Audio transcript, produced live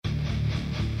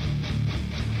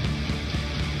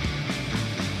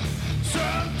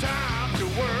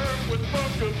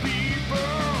good people.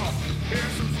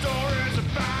 Here's some stories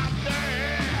about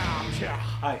them. Yeah.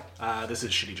 Hi, this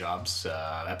is Shitty Jobs,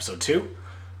 episode 2.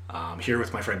 I'm here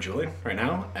with my friend Julian right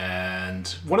now, and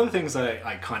one of the things that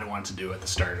I kind of want to do at the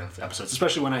start of episodes,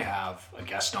 especially when I have a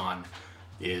guest on,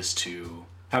 is to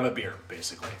have a beer,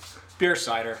 basically. Beer,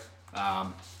 cider,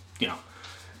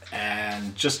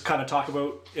 and just kind of talk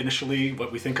about initially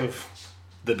what we think of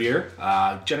the beer.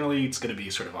 Generally, it's going to be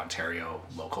sort of Ontario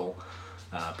local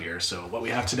beer. So what we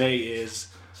have today is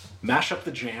Mash Up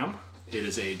the Jam. It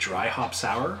is a dry hop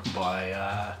sour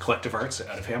by Collective Arts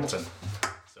out of Hamilton.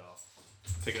 So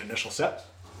take an initial sip.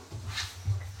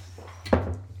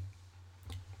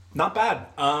 Not bad.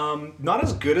 Not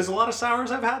as good as a lot of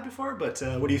sours I've had before, but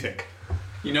what do you think?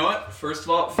 You know what? First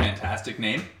of all, fantastic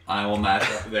name. I will mash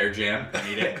up their jam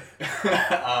any day.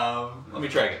 Let me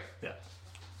try it. Yeah.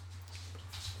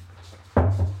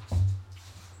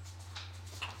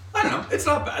 I don't know. It's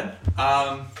not bad.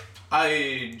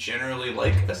 I generally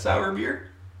like a sour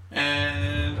beer,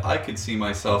 and I could see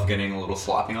myself getting a little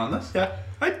sloppy on this. Yeah.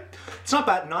 It's not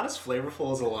bad. Not as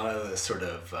flavorful as a lot of the sort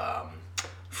of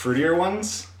fruitier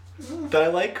ones that I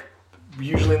like,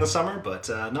 usually in the summer, but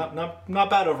not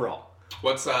bad overall.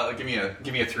 What's give me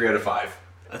a 3 out of 5.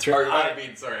 That's right. I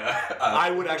I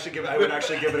would actually give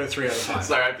it a 3 out of 5.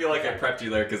 Sorry, I feel like I prepped you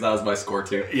there because that was my score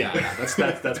too. Yeah, that's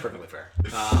perfectly fair.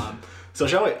 So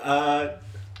shall we?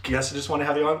 Guess I just want to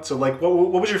have you on. So like, what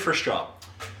was your first job?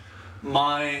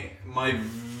 My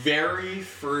very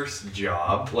first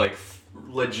job, like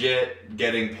legit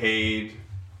getting paid,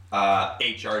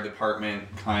 HR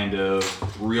department kind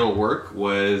of real work,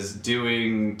 was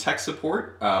doing tech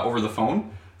support over the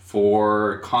phone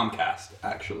for Comcast,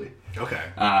 actually. Okay.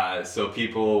 So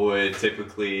people would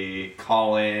typically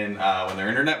call in when their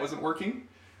internet wasn't working,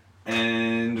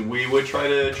 and we would try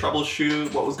to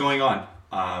troubleshoot what was going on.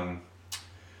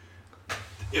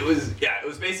 It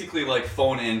was basically like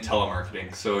phone-in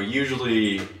telemarketing. So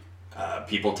usually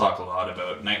people talk a lot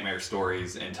about nightmare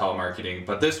stories in telemarketing,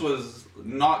 but this was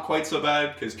not quite so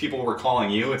bad because people were calling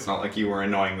you. It's not like you were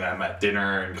annoying them at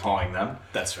dinner and calling them.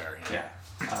 That's fair. Yeah.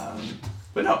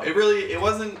 But no, it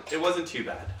wasn't too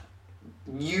bad.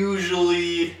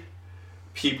 Usually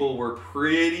people were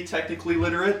pretty technically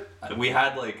literate. We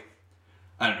had like,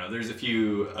 I don't know, there's a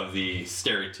few of the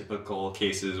stereotypical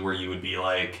cases where you would be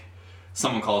like,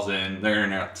 someone calls in, their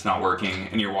internet's not working,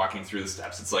 and you're walking through the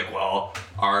steps. It's like, well,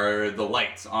 are the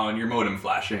lights on your modem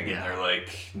flashing? Yeah. And they're like,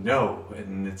 no.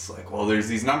 And it's like, well, there's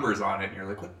these numbers on it. And you're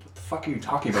like, what the fuck are you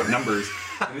talking about, numbers?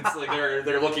 And it's like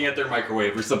they're looking at their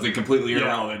microwave or something completely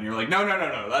irrelevant. And you're like, no,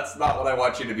 that's not what I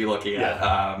want you to be looking at.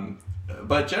 Yeah.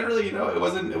 But generally, it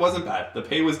wasn't bad. The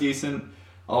pay was decent,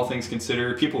 all things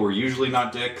considered. People were usually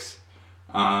not dicks.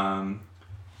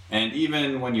 And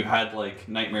even when you had like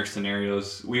nightmare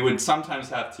scenarios, we would sometimes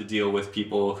have to deal with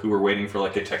people who were waiting for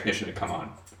like a technician to come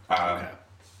on. Okay.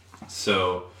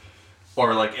 So,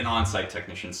 or like an on-site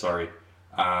technician, sorry.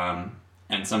 And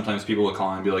sometimes people would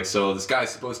call and be like, so this guy's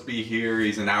supposed to be here,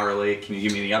 he's an hour late, can you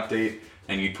give me the update?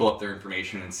 And you'd pull up their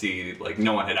information and see like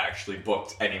no one had actually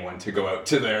booked anyone to go out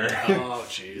to their Oh,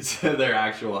 jeez. to their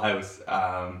actual house.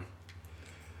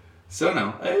 So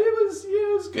no,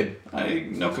 it was good.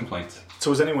 No complaints. So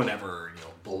was anyone ever,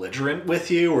 belligerent with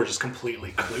you, or just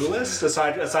completely clueless?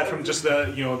 Aside from just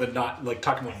the not like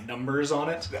talking about numbers on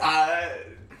it.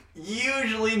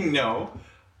 Usually no.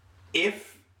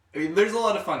 There's a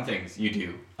lot of fun things you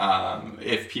do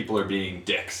if people are being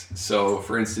dicks. So,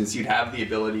 for instance, you'd have the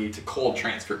ability to cold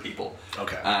transfer people.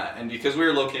 Okay. And because we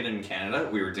were located in Canada,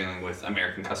 we were dealing with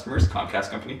American customers, Comcast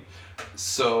company.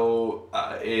 So,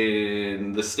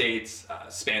 in the States,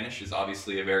 Spanish is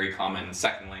obviously a very common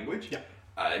second language. Yeah.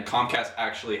 And Comcast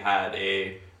actually had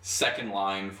a second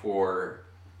line for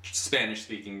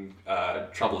Spanish-speaking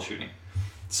troubleshooting.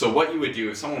 So what you would do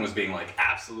if someone was being like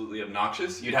absolutely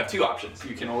obnoxious, you'd have two options.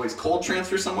 You can always cold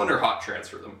transfer someone or hot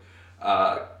transfer them.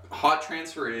 Hot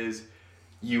transfer is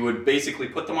you would basically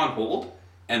put them on hold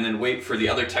and then wait for the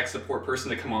other tech support person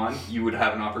to come on. You would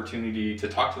have an opportunity to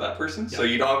talk to that person. Yeah. So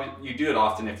you do it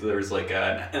often if there was like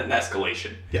an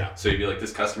escalation. Yeah. So you'd be like,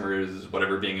 this customer is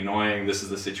whatever being annoying. This is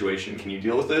the situation. Can you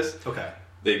deal with this? Okay.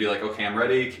 They'd be like, okay, I'm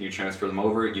ready. Can you transfer them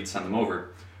over? You'd send them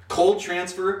over. Cold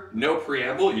transfer, no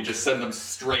preamble, you just send them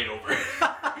straight over.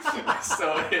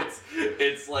 So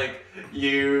it's like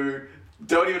you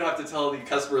don't even have to tell the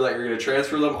customer that you're going to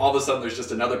transfer them. All of a sudden there's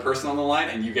just another person on the line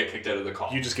and you get kicked out of the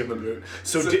call. You just give them the...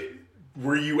 So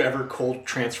were you ever cold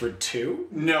transferred to?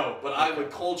 No, but I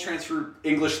would cold transfer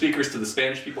English speakers to the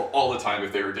Spanish people all the time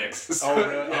if they were dicks. So,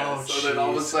 really? yeah, Oh, so then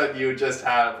all of a jeez. sudden you would just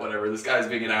have whatever. This guy's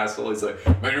being an asshole. He's like,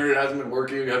 my internet hasn't been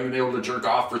working. I haven't been able to jerk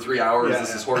off for 3 hours. Yeah, this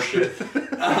yeah. is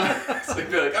horseshit. So you'd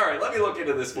be like, all right, let me look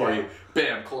into this for you.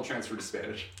 Bam, cold transfer to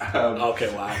Spanish.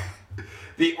 Okay, wow.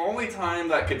 The only time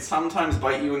that could sometimes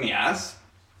bite you in the ass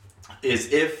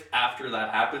is if after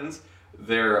that happens,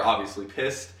 they're obviously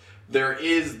pissed. There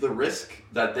is the risk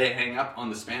that they hang up on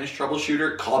the Spanish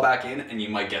troubleshooter, call back in, and you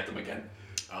might get them again.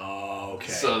 Oh,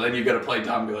 okay. So then you got to play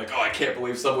dumb and be like, oh, I can't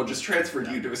believe someone just transferred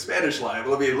you to a Spanish line.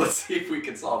 Let's see if we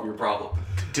can solve your problem.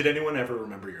 Did anyone ever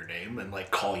remember your name and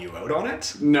like call you out on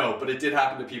it? No, but it did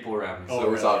happen to people around me, so Oh, it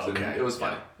was really? often. Okay. It was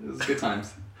fun. Yeah. It was good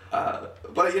times.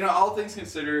 But all things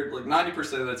considered, like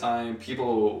 90% of the time,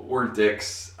 people weren't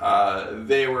dicks.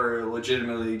 They were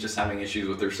legitimately just having issues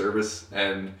with their service,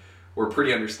 and were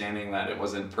pretty understanding that it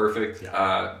wasn't perfect.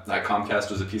 Yeah. That Comcast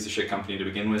was a piece of shit company to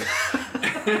begin with,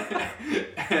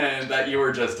 and that you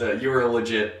were a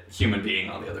legit human being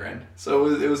on the other end. So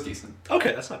it was decent.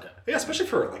 Okay, that's not bad. Yeah, especially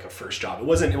for like a first job. It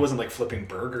wasn't like flipping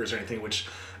burgers or anything. Which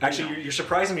actually, you're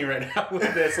surprising me right now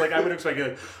with this. Like I would expect,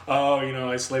 like,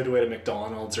 I slaved away to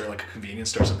McDonald's or like a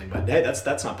convenience store or something. But hey,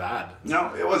 that's not bad.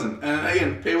 No, it wasn't. And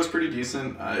again, pay was pretty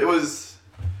decent.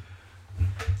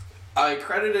 I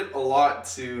credit it a lot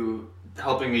to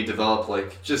helping me develop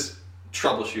like just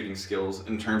troubleshooting skills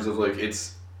in terms of like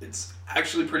it's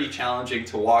actually pretty challenging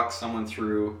to walk someone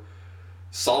through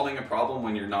solving a problem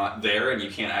when you're not there and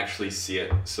you can't actually see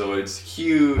it. So it's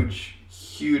huge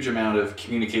amount of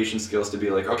communication skills to be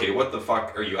like, okay, what the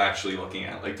fuck are you actually looking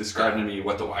at? Like describe to me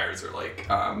what the wires are like.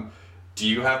 Do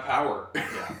you have power?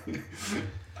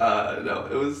 No,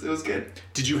 it was good.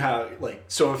 Did you have like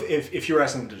if you were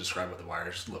asking them to describe what the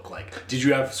wires look like, did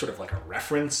you have sort of like a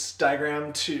reference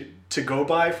diagram to go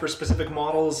by for specific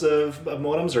models of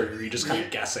modems, or were you just kind of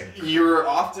guessing? You're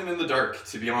often in the dark,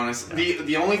 to be honest.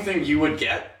 The only thing you would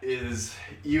get is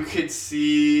you could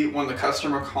see when the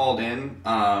customer called in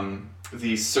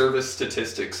the service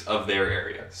statistics of their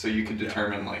area, so you could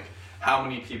determine like how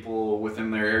many people within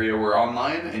their area were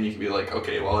online, and you can be like,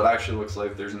 okay, well, it actually looks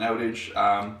like there's an outage.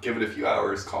 Give it a few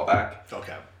hours, call back.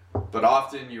 Okay. But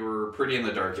often you were pretty in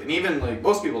the dark, and even like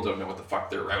most people don't know what the fuck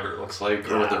their router looks like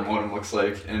or what their modem looks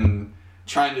like, and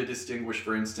trying to distinguish,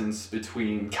 for instance,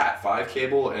 between Cat5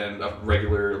 cable and a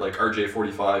regular like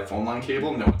RJ45 phone line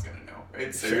cable, no one's gonna know,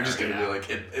 right? So you're just gonna be like,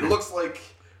 it looks like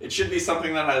it should be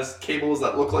something that has cables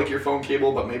that look like your phone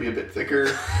cable, but maybe a bit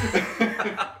thicker.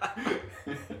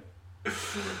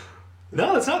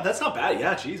 No, that's not bad.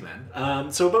 Yeah, geez,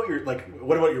 man. So about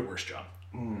what about your worst job?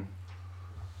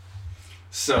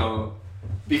 So,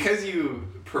 because you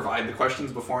provide the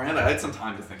questions beforehand, I had some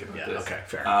time to think about this. Okay,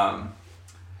 fair.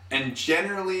 And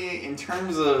generally, in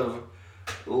terms of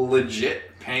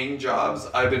legit paying jobs,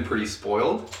 I've been pretty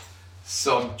spoiled.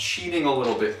 So I'm cheating a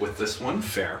little bit with this one.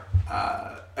 Fair.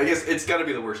 I guess it's got to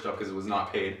be the worst job because it was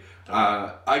not paid.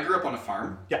 I grew up on a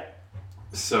farm. Yeah.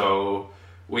 So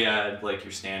we had like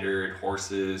your standard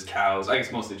horses, cows. I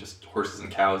guess mostly just horses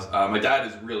and cows. My dad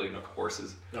is really into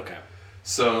horses. Okay.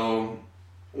 So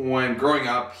when growing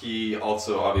up, he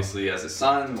also obviously, as his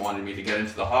son, wanted me to get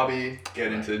into the hobby,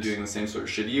 get into doing the same sort of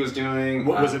shit he was doing.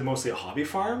 What, was it mostly a hobby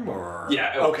farm or?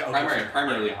 Yeah. Okay.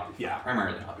 Primarily a hobby. Yeah.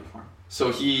 Primarily a hobby farm. So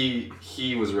he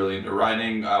was really into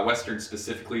riding, Western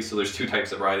specifically. So there's two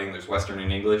types of riding. There's Western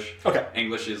and English. Okay.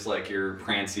 English is like your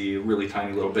prancy, really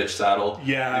tiny little bitch saddle.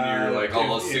 Yeah. And you're like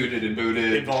all suited and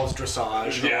booted. Involves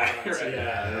dressage. Yeah, and all that, right,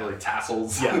 yeah, like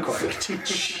tassels. Yeah, of course.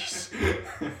 Jeez.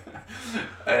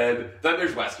 And then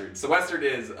there's Western. So Western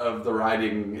is of the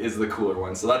riding is the cooler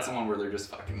one. So that's the one where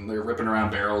they're ripping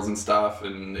around barrels and stuff,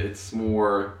 and it's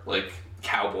more like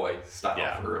cowboy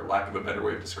style, for lack of a better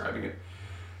way of describing it.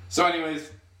 So anyways,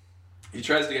 he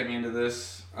tries to get me into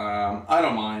this. I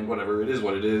don't mind, whatever. It is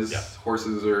what it is. Yeah.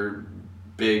 Horses are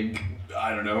big. I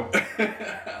don't know.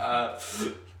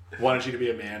 Wanted you to be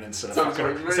a man instead of fucking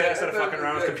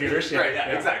around with computers. Right, yeah,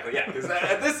 exactly. Yeah, because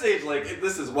at this age, like,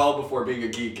 this is well before being a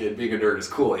geek and being a nerd is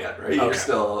cool yet, right?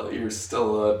 Okay. You're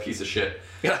still a piece of shit.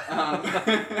 Yeah.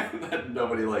 That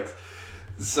nobody likes.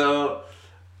 So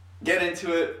get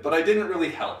into it, but I didn't really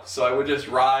help. So I would just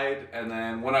ride, and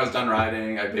then when I was done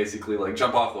riding, I basically like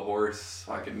jump off the horse.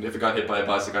 If it got hit by a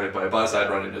bus, I'd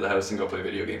run into the house and go play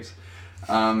video games.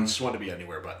 Just wanted to be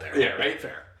anywhere but there. Yeah, right?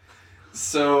 Fair.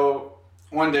 So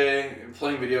one day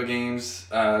playing video games.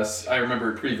 I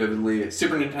remember pretty vividly.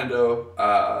 Super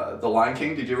Nintendo, The Lion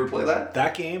King. Did you ever play that?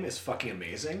 That game is fucking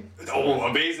amazing. Oh,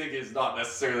 amazing is not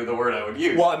necessarily the word I would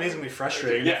use. Well, amazingly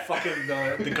frustrating. Yeah. Fucking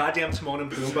the goddamn Timon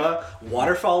and Pumbaa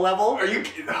waterfall level. Are you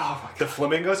kidding? Oh my The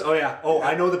flamingos. Oh yeah. Oh,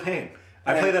 I know the pain.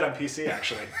 I play that on PC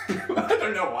actually. god. I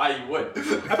don't know why you would.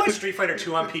 I played Street Fighter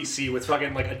 2 on PC with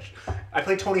fucking I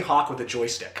played Tony Hawk with a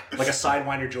joystick, like a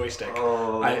Sidewinder joystick.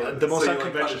 The most so you like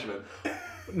unconventional.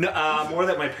 No, more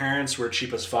that my parents were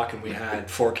cheap as fuck, and we had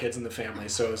 4 kids in the family,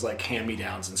 so it was like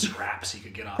hand-me-downs and scraps you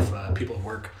could get off people at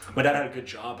work. My dad had a good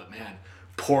job, but man,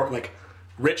 poor,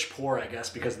 I guess,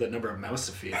 because of the number of mouths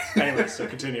to feed. Anyway, so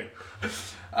continue.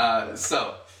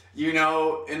 So, you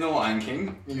know, in The Lion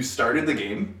King, you started the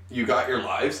game, you got your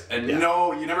lives, and Yeah.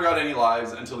 no, you never got any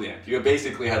lives until the end. You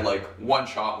basically had like one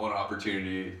shot, one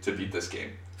opportunity to beat this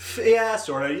game. Yeah,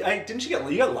 sort of. Didn't you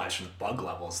got lives from the bug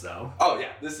levels though? Oh yeah,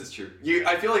 this is true.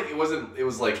 I feel like it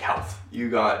was like health.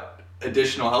 You got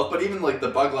additional health, but even like the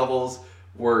bug levels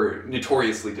were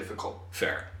notoriously difficult.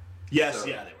 Fair. Yes, So-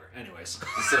 yeah, they were. Anyways,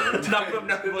 So not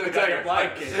people that got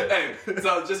Lion King. Anyway,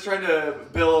 so just trying to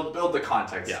build the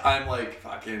context. Yeah. I'm like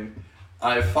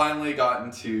I've finally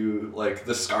gotten to like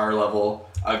the scar level.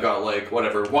 I've got like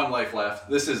whatever, 1 life left.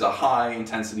 This is a high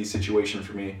intensity situation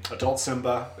for me. Adult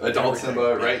Simba. Adult everything.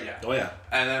 Simba, right? Yeah. Oh yeah.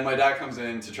 And then my dad comes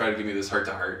in to try to give me this heart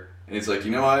to heart. And he's like,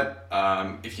 you know what?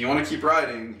 If you want to keep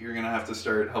riding, you're going to have to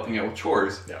start helping out with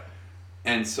chores. Yeah.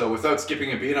 And so without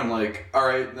skipping a beat, I'm like, all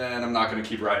right, then I'm not going to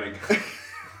keep riding.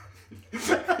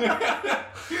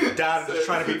 Dad, I'm just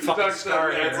trying to beat fucking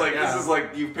Scar here. It's like, Yeah. this is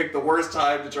like, you picked the worst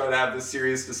time to try to have this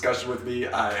serious discussion with me.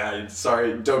 I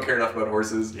sorry, don't care enough about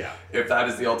horses. Yeah. If that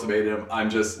is the ultimatum, I'm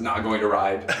just not going to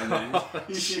ride. And then Oh,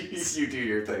 you do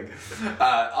your thing.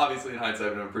 Obviously, in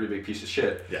hindsight, I'm a pretty big piece of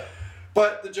shit. Yeah.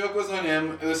 But the joke was on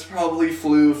him. This probably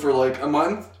flew for like a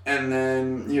month, and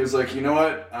then he was like, "You know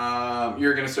what?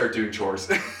 You're gonna start doing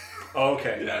chores."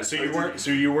 Okay. Yeah, So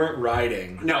so you weren't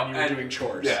riding. No, You were doing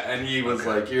chores. Yeah, and he was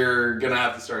like, "You're gonna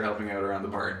have to start helping out around the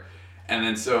barn." And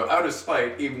then so out of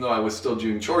spite, even though I was still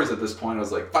doing chores at this point, I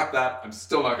was like, "Fuck that! I'm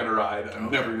still not gonna ride. I'm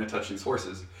never gonna touch these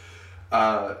horses."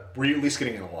 Were you at least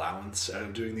getting an allowance out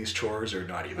of doing these chores, or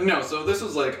not even? No, so this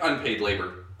was like unpaid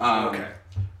labor. Okay.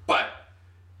 But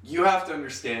you have to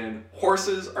understand,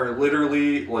 horses are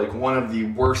literally like one of the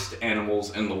worst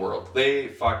animals in the world. They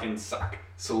fucking suck.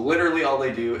 So literally all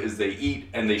they do is they eat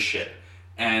and they shit.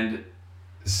 And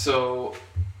so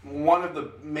one of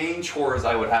the main chores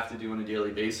I would have to do on a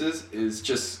daily basis is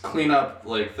just clean up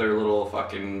like their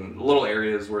little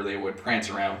areas where they would prance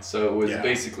around. So it was Yeah.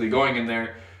 basically going in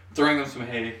there, throwing them some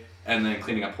hay, and then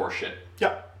cleaning up horse shit.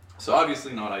 Yeah. So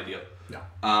obviously not ideal. No.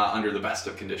 Under the best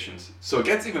of conditions. So it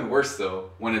gets even worse though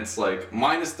when it's like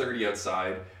minus 30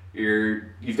 outside.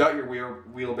 You've got your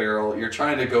wheelbarrow. You're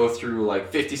trying to go through like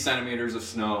 50 centimeters of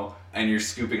snow, and you're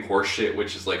scooping horse shit,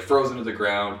 which is like frozen to the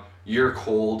ground. You're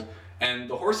cold, and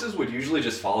the horses would usually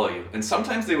just follow you. And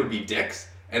sometimes they would be dicks,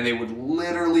 and they would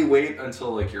literally wait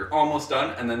until like you're almost done,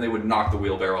 and then they would knock the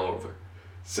wheelbarrow over.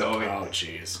 So Oh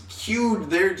jeez. huge.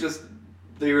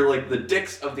 They're like the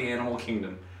dicks of the animal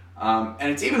kingdom. And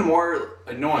it's even more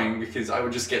annoying because I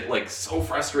would just get like so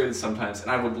frustrated sometimes, and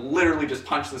I would literally just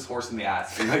punch this horse in the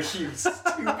ass, be like, "You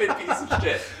stupid piece of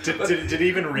shit." Did it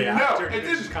even react? No, or it did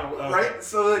didn't. just kind of, Right?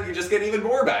 So then you just get even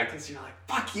more bad because you're like,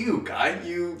 "Fuck you, guy!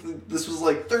 This was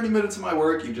like 30 minutes of my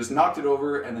work. You just knocked it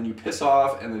over, and then you piss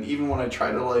off, and then even when I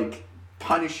try to like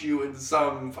punish you in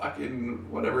some fucking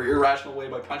whatever irrational way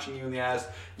by punching you in the ass,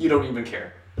 you don't even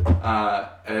care."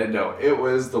 And no, it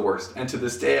was the worst. And to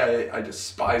this day, I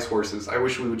despise horses. I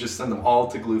wish we would just send them all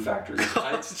to glue factories.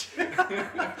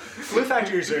 Glue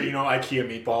factories are,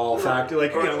 IKEA meatball factory,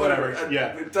 like, whatever.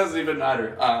 Yeah. It doesn't even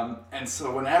matter. And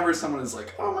so whenever someone is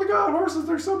like, "Oh my god, horses,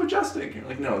 they're so majestic," you're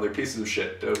like, no, they're pieces of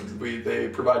shit. They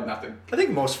provide nothing. I think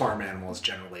most farm animals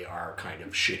generally are kind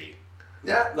of shitty.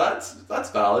 Yeah, that's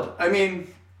valid. I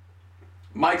mean,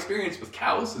 my experience with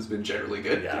cows has been generally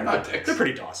good. Yeah, They're not dicks. They're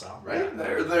pretty docile. Right?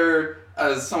 They're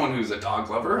as someone who's a dog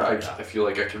lover, I feel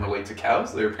like I can relate to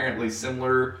cows. They're apparently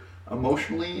similar,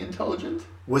 emotionally intelligent.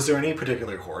 Was there any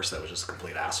particular horse that was just a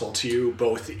complete asshole to you,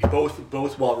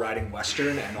 both while riding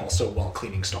Western and also while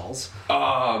cleaning stalls?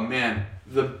 Oh man,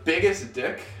 the biggest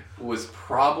dick was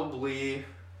probably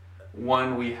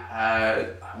one we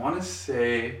had. I want to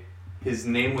say his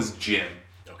name was Jim.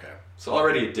 Okay. So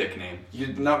already a dick name.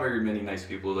 Not very many nice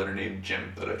people that are named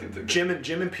Jim that I can think of. Jim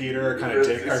and Peter are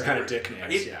kind of dick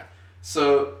names. Yeah.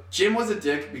 So Jim was a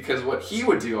dick because what he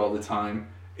would do all the time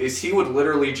is he would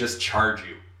literally just charge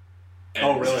you. And,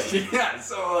 Oh, really? Yeah.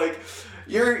 So like,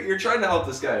 you're trying to help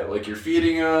this guy. Like, you're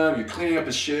feeding him, you're cleaning up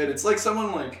his shit. It's like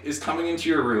someone like is coming into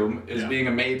your room, is being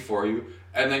a maid for you,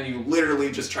 and then you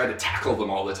literally just try to tackle them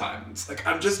all the time. It's like,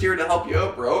 I'm just here to help you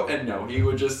out, bro. And no, he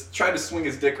would just try to swing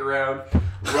his dick around,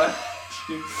 run.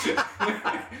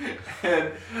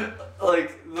 And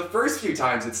like the first few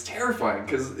times it's terrifying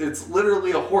because it's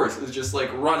literally a horse is just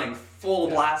like running full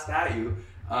blast at you,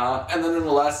 and then in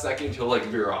the last second he'll like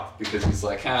veer off because he's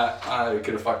like, I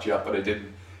could have fucked you up but I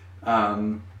didn't.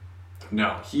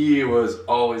 No, he was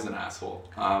always an asshole,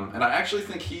 and I actually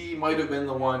think he might have been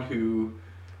the one who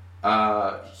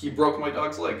he broke my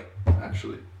dog's leg,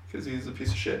 actually, because he's a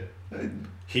piece of shit.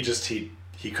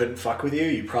 He couldn't fuck with you.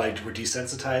 You probably were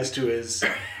desensitized to his,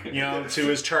 to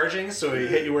his charging, so he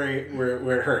hit you where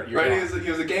it hurt. Right, he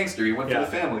was a gangster. He went for the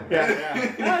family.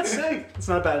 Yeah. It's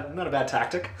not a bad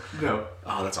tactic. No.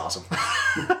 Oh, that's awesome.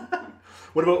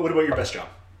 What about your best job?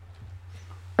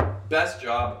 Best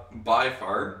job by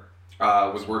far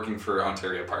was working for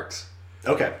Ontario Parks.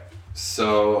 Okay.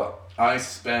 So I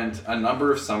spent a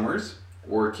number of summers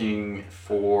working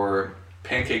for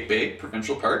Pancake Bay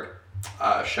Provincial Park.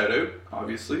 Shout out,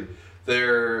 obviously.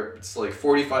 It's like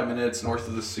 45 minutes north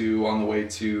of the Sioux on the way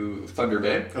to Thunder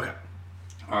Bay. Okay.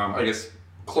 I guess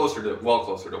closer to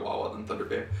Wawa than Thunder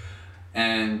Bay.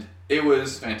 And it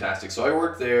was fantastic. So I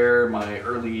worked there my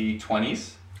early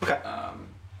 20s. Okay.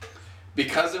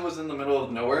 Because it was in the middle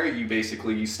of nowhere,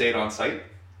 you stayed on site.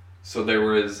 So there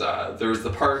was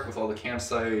the park with all the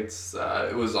campsites.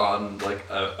 It was on like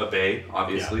a bay,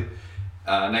 obviously.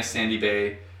 Nice sandy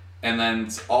bay. And then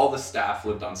all the staff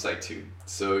lived on site too.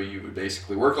 So you would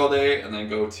basically work all day and then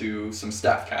go to some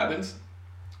staff cabins.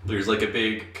 There's like a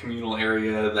big communal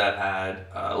area that had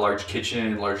a large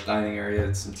kitchen, large dining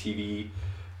area, some TV,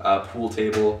 pool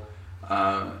table.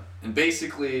 And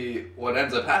basically what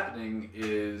ends up happening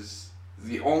is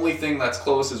the only thing that's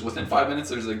close is within 5 minutes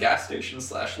there's a gas station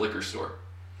 / liquor store.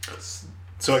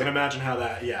 So I can imagine how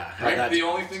that, Right? The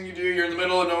only thing you do, you're in the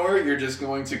middle of nowhere, you're just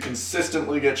going to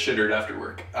consistently get shittered after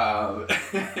work.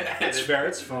 It's fair,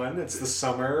 it's fun, it's the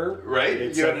summer. Right?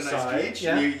 It's you had a outside. nice beach,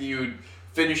 Yeah. you'd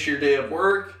finish your day of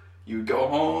work, you'd go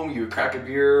home, you would crack a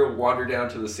beer, wander down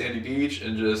to the sandy beach,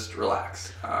 and just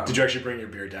relax. Did you actually bring your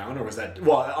beer down, or was that...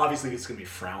 Well, obviously it's going to be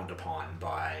frowned upon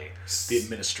by the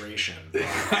administration.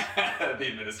 The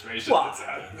administration, Well, that's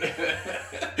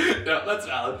valid. No, that's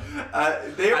valid.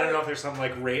 I don't know if there's some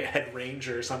like head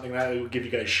ranger or something that would give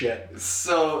you guys shit.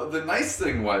 So the nice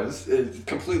thing was,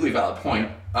 completely valid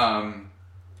point,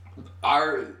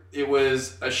 it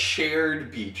was a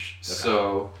shared beach. Okay.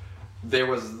 So there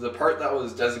was the part that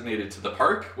was designated to the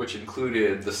park, which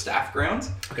included the staff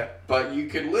grounds. Okay. But you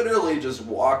could literally just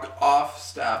walk off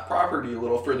staff property a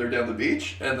little further down the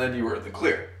beach, and then you were in the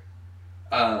clear.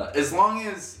 As long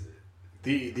as...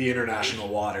 The international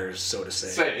waters, so to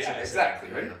say. Yeah,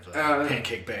 exactly, right?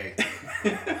 Pancake Bay.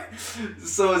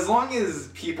 So as long as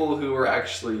people who were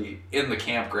actually in the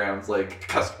campgrounds, like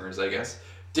customers, I guess,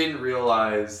 didn't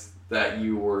realize that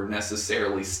you were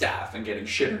necessarily staff and getting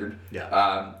shittered,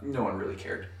 no one really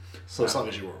cared. So as long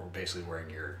as you were basically wearing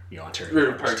your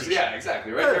Ontario Parks, yeah,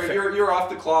 exactly, right? You're off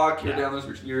the clock. You're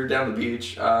down the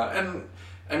beach, and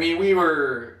I mean we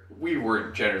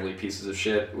weren't generally pieces of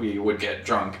shit. We would get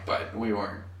drunk, but we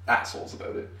weren't assholes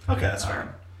about it. Okay, that's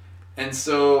fair. And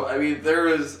so I mean there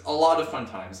was a lot of fun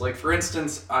times. Like for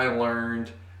instance, I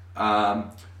learned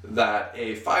that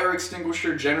a fire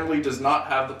extinguisher generally does not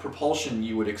have the propulsion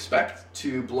you would expect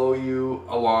to blow you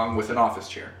along with an office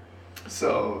chair.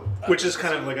 So, which is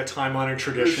kind of like a time-honored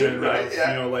tradition, right?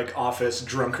 Of, like office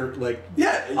drunker, like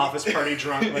office party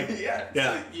drunk, like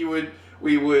So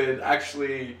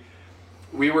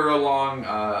we were along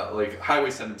like Highway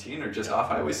 17 or just off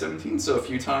Highway 17. So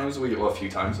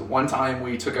one time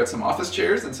we took out some office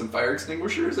chairs and some fire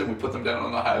extinguishers and we put them down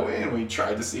on the highway and we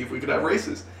tried to see if we could have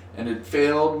races. And it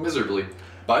failed miserably,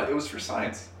 but it was for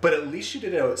science. But at least you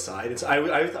did it outside.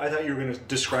 I thought you were going to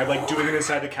describe like doing it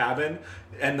inside the cabin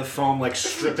and the foam like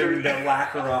stripping the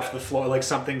lacquer off the floor, like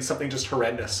something just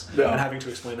horrendous, and having to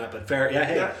explain that. But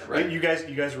fair, right. You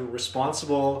guys were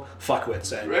responsible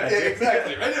fuckwits. Right,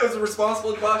 exactly. Right, it was a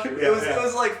responsible debauchery. It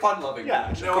was like fun loving.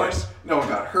 Yeah, of course. No one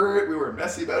got hurt. We were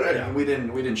messy about it. Yeah. We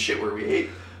didn't shit where we ate.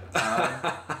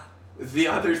 The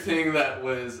other thing that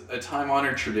was a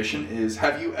time-honored tradition is,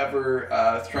 have you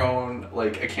ever thrown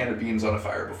like a can of beans on a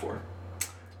fire before?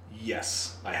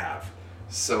 Yes, I have.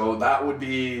 So that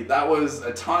was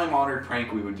a time-honored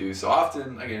prank we would do. So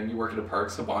often, again, you work at a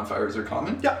park, so bonfires are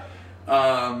common. Yeah.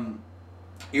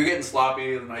 You're getting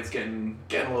sloppy, the night's getting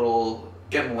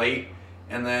late,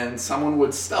 and then someone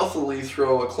would stealthily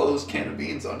throw a closed can of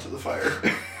beans onto the fire.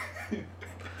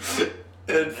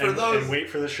 And for those, and wait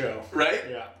for the show. right?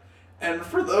 Yeah. And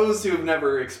for those who have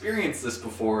never experienced this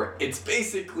before, it's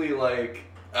basically like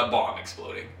a bomb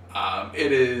exploding.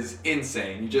 It is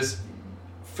insane.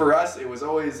 For us, it was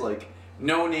always like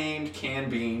no-named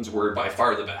canned beans were by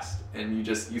far the best. And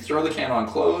you throw the can on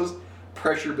close,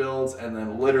 pressure builds, and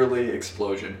then literally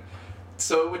explosion.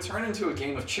 So it would turn into a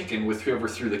game of chicken with whoever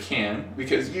threw the can,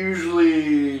 because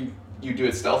usually you do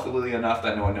it stealthily enough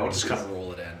that no one notices. Just kind of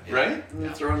roll it in. Right? And you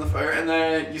throw in the fire, and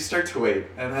then you start to wait.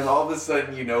 And then all of a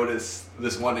sudden you notice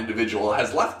this one individual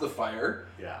has left the fire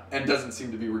Yeah. and doesn't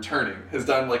seem to be returning. Has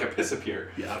done like a piss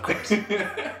appear. Yeah, of course. And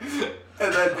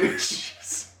then,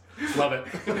 Love it.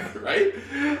 right?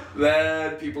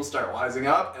 Then people start wising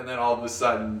up, and then all of a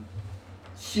sudden,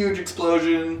 huge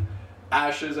explosion,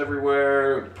 ashes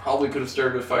everywhere. Probably could have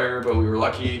started a fire, but we were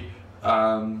lucky.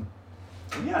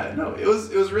 Yeah, no, it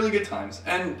was really good times,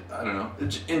 and I don't know.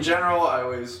 In general, I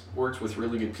always worked with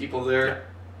really good people there.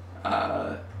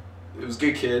 It was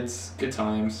good kids, good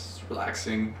times,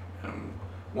 relaxing.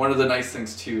 One of the nice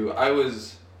things too, I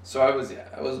was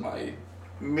my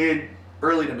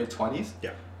early to mid 20s.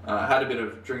 Yeah. Had a bit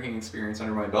of drinking experience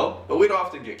under my belt, but we'd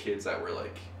often get kids that were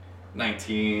like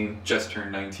 19, just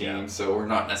turned 19, so we're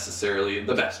not necessarily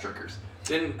the best drinkers.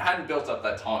 Hadn't built up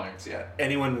that tolerance yet.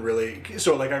 Anyone really?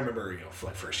 So like I remember, for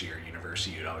like first year at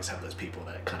university, you'd always have those people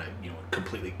that kind of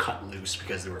completely cut loose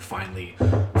because they were finally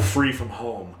free from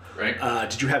home. Right.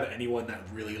 Did you have anyone that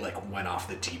really like went off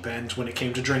the deep end when it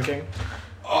came to drinking?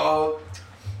 I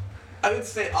would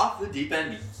say off the deep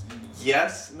end,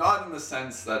 yes. Not in the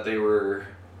sense that they were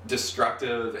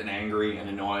destructive and angry and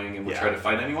annoying and would try to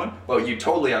fight anyone. But you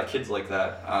totally have kids like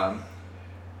that.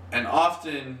 And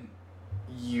often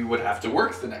you would have to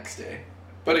work the next day.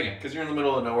 But again, because you're in the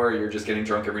middle of nowhere, you're just getting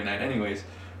drunk every night anyways.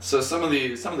 So some of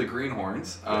the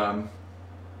greenhorns,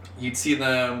 you'd see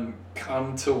them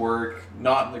come to work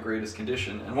not in the greatest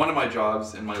condition. And one of my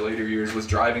jobs in my later years was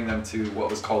driving them to what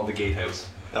was called the gatehouse.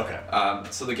 Okay.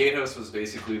 So the gatehouse was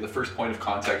basically the first point of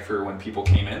contact for when people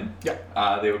came in.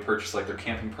 Yeah. They would purchase like their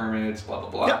camping permits, blah blah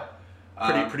blah.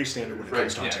 Yeah. Pretty standard when it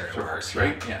comes to Ontario. For ours,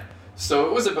 right? Yeah. So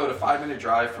it was about a 5-minute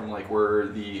drive from like where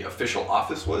the official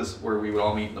office was, where we would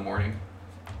all meet in the morning.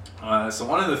 So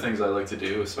one of the things I like to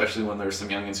do, especially when there's some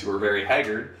youngins who are very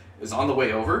haggard, is on the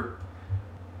way over,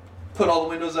 put all the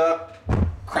windows up,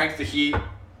 crank the heat.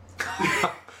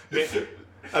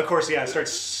 Of course, it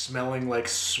starts smelling like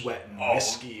sweat and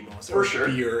whiskey, most for sure.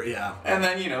 beer, yeah. And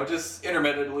then just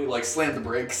intermittently like slam the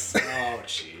brakes. Oh,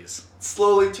 jeez.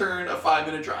 Slowly turn a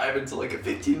 5-minute drive into like a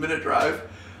 15-minute drive.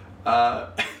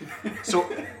 So,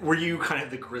 were you kind of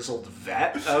the grizzled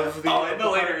vet of the? In the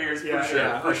later years, for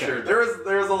sure, okay. sure.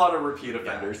 There was a lot of repeat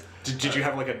offenders. Did you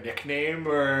have like a nickname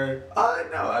or?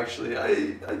 No, actually, I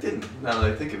didn't. Now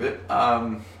that I think of it,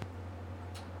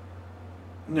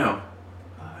 no,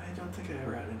 I don't think I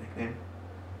ever had a nickname.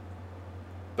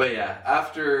 But yeah,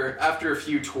 after a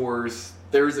few tours,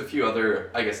 there was a few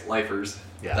other, I guess, lifers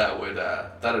that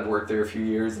had worked there a few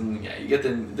years, and you get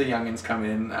the youngins come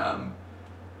in.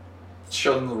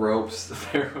 Show them the ropes.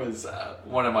 There was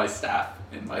one of my staff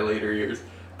in my later years.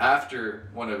 After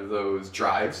one of those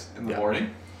drives in the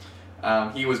morning,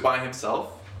 he was by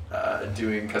himself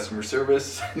doing customer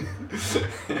service,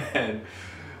 and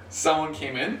someone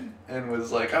came in and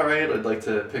was like, "All right, I'd like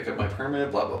to pick up my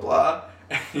permit." Blah blah blah.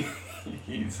 And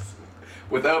he's,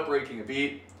 without breaking a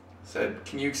beat, said,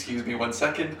 "Can you excuse me 1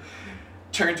 second?"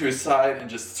 Turned to his side and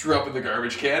just threw up in the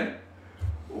garbage can.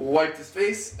 Wiped his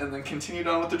face and then continued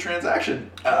on with the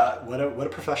transaction. What a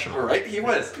professional! Right, he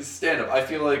was. He's stand-up. I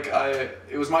feel like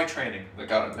it was my training that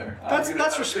got him there.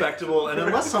 That's respectable, and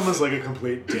unless someone's like a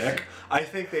complete dick, I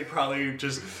think they'd probably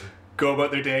just go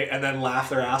about their day and then laugh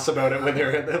their ass about it when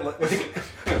they're in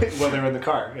the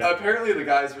car. Yeah. Apparently, the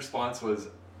guy's response was,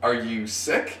 "Are you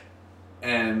sick?"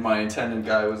 And my attendant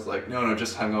guy was like, "No,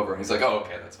 just hungover." And he's like, "Oh,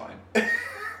 okay, that's fine."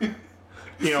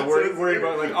 Worried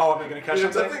about like, oh, am I going to catch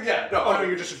something? Yeah, no. Oh, no,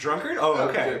 you're just a drunkard? Oh,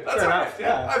 okay. That's Fair right. enough.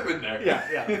 Yeah, I've been there.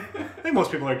 Yeah. I think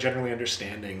most people are generally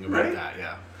understanding about that,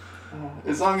 yeah.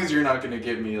 As long as you're not going to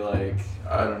give me like,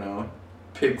 I don't know,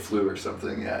 pig flu or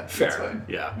something, that's fine.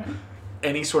 Yeah.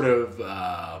 Any sort of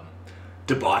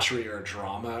debauchery or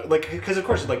drama, like, because of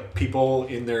course, like, people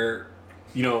in their,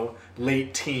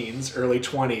 late teens, early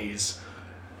 20s,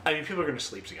 I mean, people are going to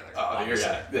sleep together. Oh,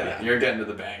 you're getting to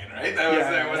the banging, right?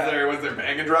 Was there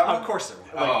banging drama? Of course there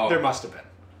was. There must have been.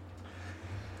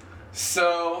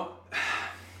 So,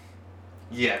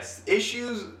 yes, the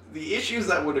issues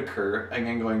that would occur,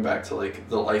 again, going back to like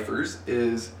the lifers,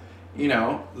 is,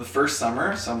 the first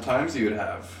summer, sometimes you would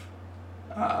have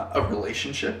a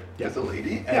relationship Yeah. with a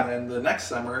lady, and Yeah. then the next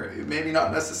summer maybe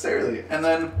not necessarily, and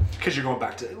then Because you're going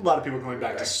back to, a lot of people are going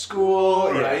back to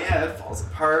school. right? Yeah, it falls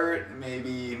apart.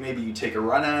 Maybe you take a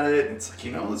run at it. And it's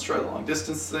like, let's try the long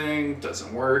distance thing.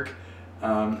 Doesn't work.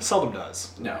 Seldom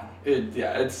does. No,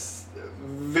 it's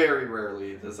very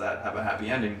rarely does that have a happy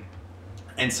ending.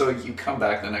 And so you come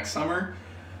back the next summer.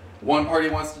 One party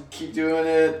wants to keep doing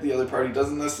it, the other party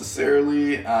doesn't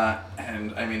necessarily.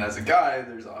 And I mean, as a guy,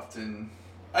 there's often,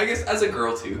 I guess, as a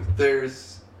girl too,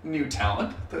 there's new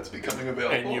talent that's becoming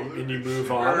available. And you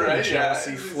move on, Right, and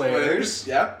jealousy flares.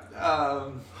 Yep.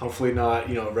 Hopefully not,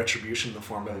 retribution in the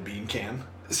form of a bean can.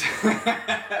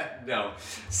 No.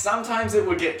 Sometimes it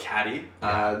would get catty.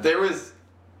 There was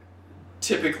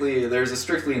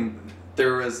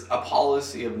a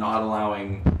policy of not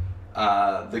allowing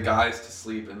the guys to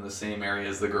sleep in the same area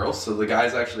as the girls, so the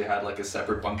guys actually had like a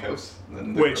separate bunkhouse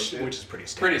than the girls did. Which is pretty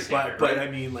standard. Pretty standard, but right?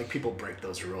 I mean, like, people break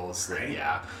those rules. Right.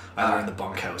 Either in the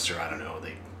bunkhouse or, I don't know,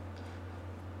 they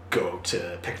go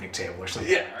to a picnic table or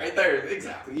something. Yeah, right there,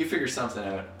 exactly. You figure something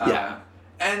out. Yeah.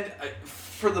 And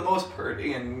for the most part,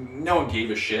 and no one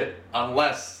gave a shit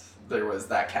unless there was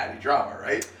that catty drama,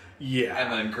 right? Yeah.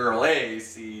 And then girl A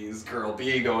sees girl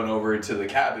B going over to the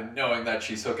cabin knowing that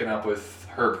she's hooking up with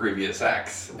her previous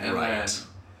ex. And Right.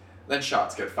 then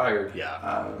shots get fired.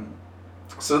 Yeah.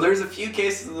 So there's a few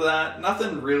cases of that.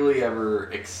 Nothing really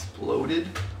ever exploded.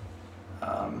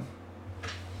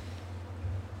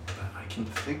 That I can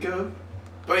think of.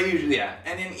 But usually, yeah.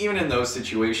 And even in those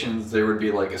situations, there would be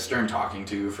like a stern talking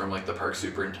to from like the park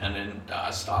superintendent.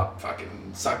 Stop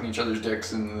fucking sucking each other's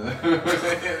dicks in the,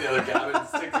 in the other cabin.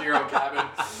 Stick to your own cabin.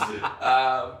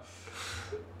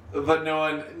 But no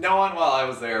one while I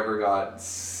was there ever got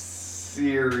serious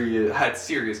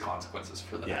consequences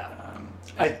for that. Yeah.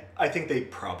 I think they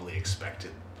probably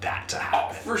expected that to Oh,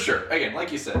 happen. for sure. Again,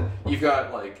 like you said, you've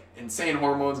got like insane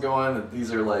hormones going.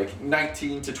 These are like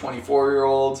 19 to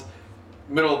 24-year-olds,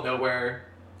 middle of nowhere,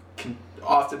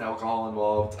 often alcohol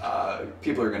involved.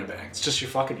 People are gonna bang. It's just your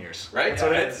fucking years. Right? That's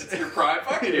what it It's is. your prime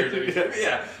fucking years.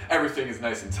 Yeah. Everything is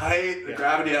nice and tight. The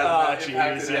gravity hasn't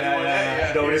impacted jeez, anyone.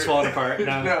 yeah. Nobody's falling apart.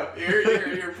 No. No,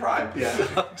 you're prime. Yeah.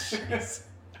 Jeez.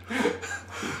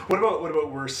 What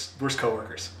about worst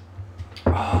coworkers?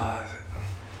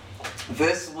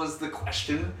 This was the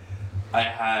question I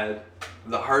had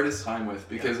the hardest time with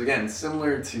because, again,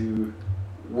 similar to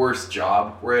worst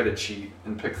job, where I had to cheat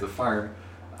and pick the farm,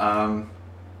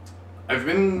 I've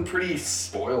been pretty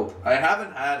spoiled. I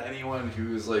haven't had anyone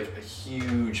who's like a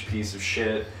huge piece of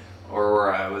shit or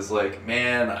where I was like,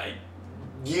 man,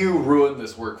 you ruined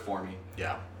this work for me.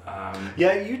 Yeah.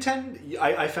 Yeah, you tend.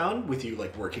 I found with you,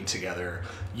 like, working together,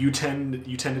 you tended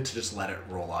to just let it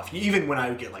roll off. Even when I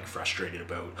would get like frustrated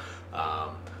about,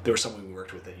 there was someone we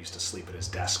worked with that used to sleep at his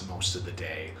desk most of the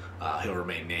day. He'll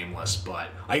remain nameless, but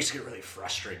I used to get really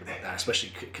frustrated about that,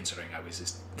 especially considering I was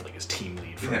his team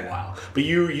lead for a while. But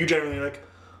you generally are like,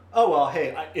 oh well,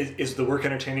 hey, is the work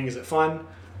entertaining? Is it fun?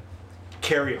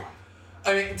 Carry on.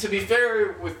 I mean, to be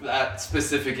fair with that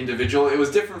specific individual, it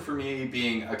was different for me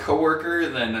being a coworker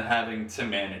than having to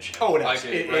manage him. Oh, it is. Like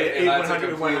It and that's a 100%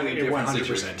 completely different 100%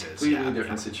 situation. is, Completely yeah,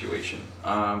 different situation.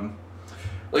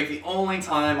 Like, the only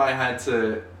time I had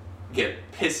to get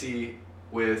pissy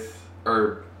with,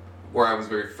 or where I was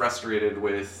very frustrated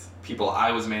with people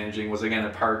I was managing was, again,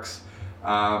 at parks.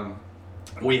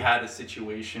 We had a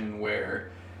situation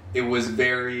where it was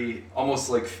very, almost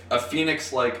like a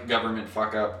Phoenix-like government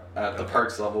fuck-up at the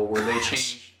parks level where they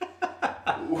changed.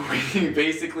 We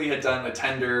basically had done a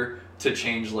tender to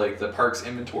change like the parks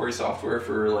inventory software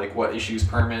for like what issues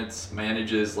permits,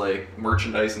 manages like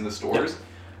merchandise in the stores.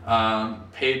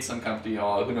 Paid some company,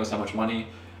 who knows how much money.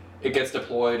 It gets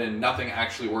deployed and nothing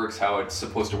actually works how it's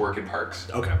supposed to work in parks.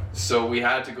 Okay. So we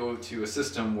had to go to a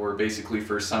system where basically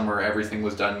for summer everything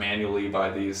was done manually by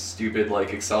these stupid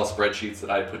like Excel spreadsheets that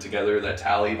I put together that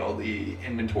tallied all the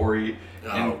inventory.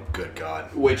 Oh, good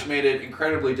God. Which made it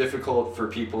incredibly difficult for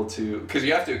people to, because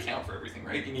you have to account for everything,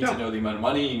 right? You need to know the amount of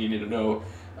money, you need to know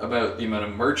about the amount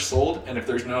of merch sold, and if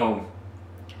there's no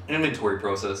inventory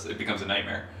process, it becomes a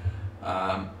nightmare.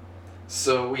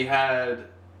 So we had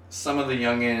some of the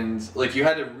youngins, like, you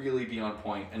had to really be on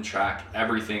point and track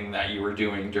everything that you were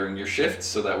doing during your shift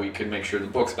so that we could make sure the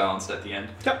books balanced at the end.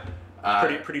 Yep.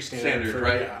 Pretty standard for,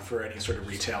 right? Yeah, for any sort of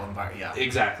retail environment. Yeah.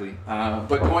 Exactly.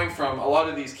 But going from, a lot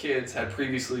of these kids had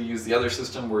previously used the other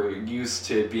system, were used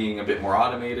to it being a bit more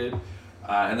automated,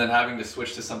 and then having to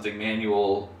switch to something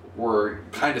manual were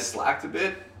kind of slacked a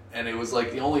bit. And it was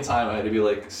like the only time I had to be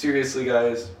like, seriously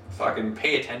guys, fucking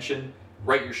pay attention,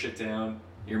 write your shit down.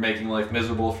 You're making life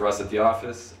miserable for us at the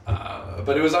office.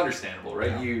 But it was understandable,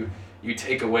 right? Yeah. you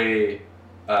take away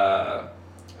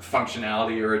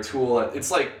functionality or a tool.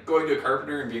 It's like going to a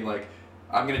carpenter and being like,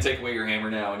 I'm going to take away your hammer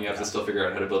now, and you have to still figure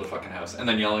out how to build a fucking house, and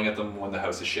then yelling at them when the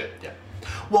house is shit. Yeah.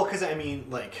 Well, because I mean,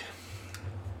 like,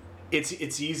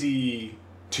 it's easy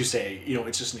to say, you know,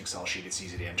 it's just an Excel sheet. It's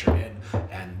easy to enter in,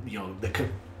 and you know,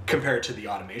 compared to the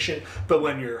automation. But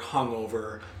when you're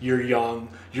hungover, you're young,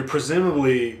 you're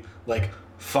presumably like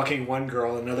fucking one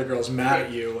girl, another girl's mad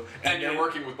at you, and you're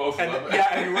working with both of them. Yeah,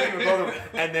 and you're working with both of them,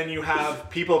 and then you have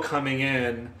people coming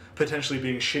in potentially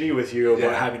being shitty with you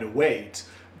about having to wait.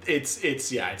 It's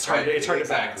hard to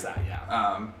balance that.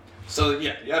 Yeah. So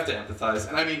yeah, you have to empathize,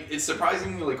 and I mean, it's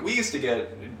surprising. Like, we used to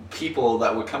get people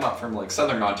that would come up from like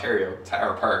Southern Ontario to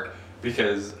our park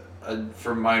because,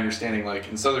 from my understanding, like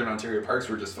in Southern Ontario, parks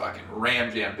were just fucking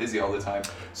jam busy all the time.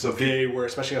 So they were,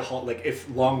 especially like if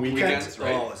long weekends,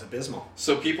 right? Oh, it's abysmal.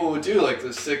 So people would do like the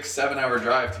 6-7 hour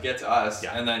drive to get to us,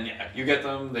 and then you get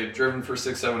them. They've driven for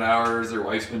 6-7 hours. Their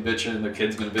wife's been bitching. Their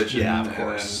kid's been bitching. Yeah, of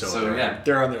course. So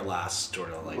they're on their last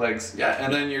sort of like legs. Yeah,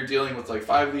 and then you're dealing with like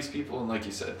 5 of these people, and like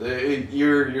you said,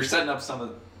 you're setting up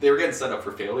they were getting set up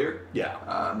for failure. Yeah.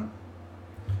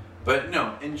 But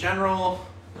no, in general,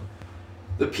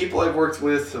 the people I've worked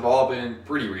with have all been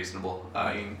pretty reasonable.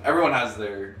 I mean, everyone has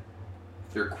their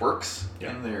quirks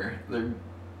and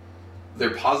their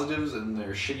positives and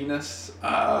their shittiness,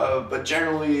 but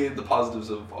generally the positives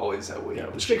have always outweighed.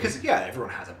 Yeah, because everyone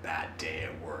has a bad day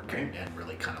at work and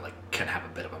really kind of like can have a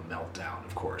bit of a meltdown,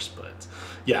 of course. But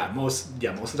most of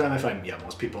the time I find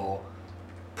most people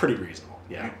pretty reasonable.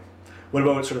 Yeah. Right. What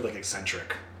about sort of like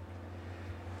eccentric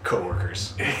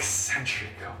coworkers?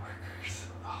 Eccentric coworkers.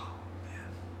 Oh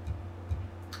man,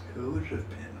 who would have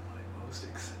been my most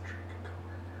eccentric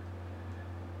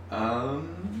coworker?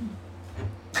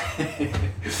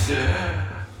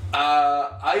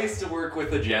 I used to work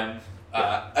with a gem.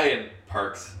 In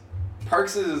Parks.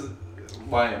 Parks is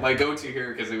my go-to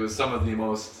here because it was some of the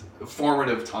most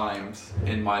formative times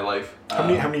in my life. How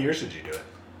many years did you do it?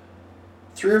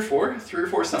 3 or 4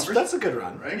 summers. That's a good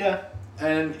run, right? Yeah.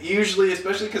 And usually,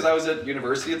 especially because I was at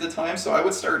university at the time, so I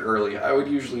would start early. I would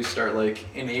usually start like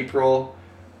in April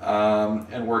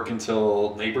and work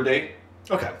until Labor Day.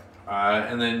 Okay.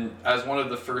 And then as one of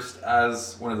the first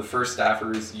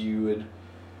staffers, you would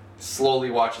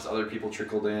slowly watch as other people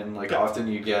trickled in. Like often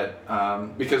you get,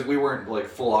 because we weren't like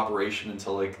full operation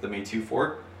until like the May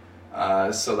 2-4.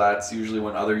 So that's usually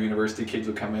when other university kids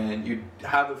would come in. You'd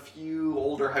have a few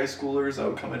older high schoolers that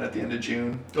would come in at the end of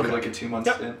June for like a 2-month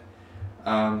stint.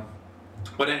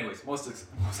 But anyways, most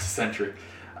eccentric.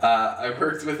 I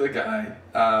worked with a guy,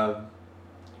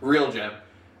 real gem,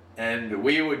 and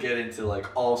we would get into like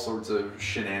all sorts of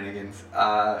shenanigans.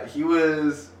 He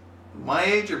was my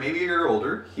age or maybe a year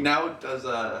older. He now does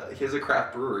he has a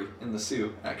craft brewery in the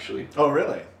Sioux, actually. Oh,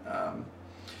 really?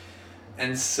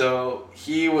 And so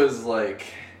he was like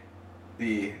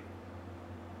the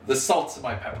salt to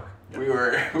my pepper.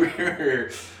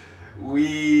 Yep.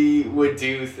 We would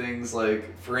do things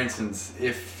like, for instance,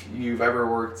 if you've ever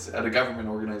worked at a government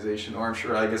organization, or I'm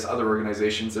sure I guess other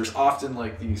organizations, there's often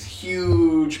like these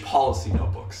huge policy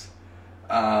notebooks,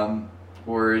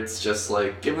 where it's just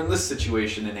like, given this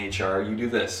situation in HR, you do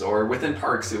this, or within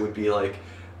parks, it would be like,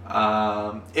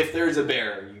 if there's a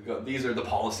bear, you go. These are the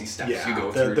policy steps you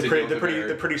go through.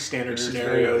 The pretty standard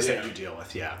scenarios that you deal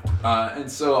with. Yeah.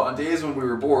 And so on days when we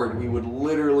were bored, we would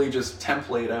literally just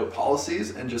template out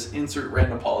policies and just insert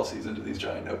random policies into these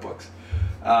giant notebooks.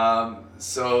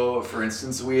 So, for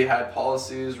instance, we had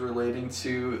policies relating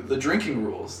to the drinking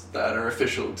rules that are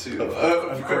official to.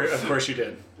 Of course you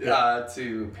did.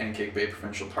 To Pancake Bay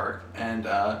Provincial Park, and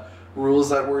rules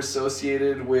that were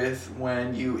associated with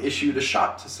when you issued a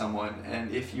shot to someone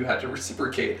and if you had to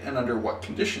reciprocate and under what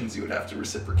conditions you would have to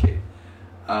reciprocate.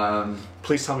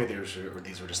 Please tell me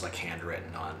these were just like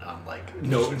handwritten on like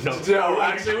no. No,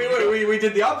 actually we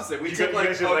did the opposite. We took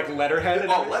like letterhead.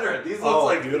 Letterhead. These look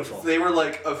like beautiful. They were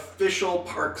like official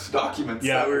parks documents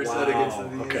that we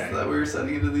were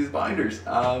setting into these binders.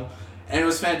 And it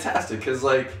was fantastic because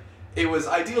like. It was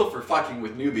ideal for fucking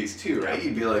with newbies too, right?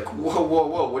 You'd be like,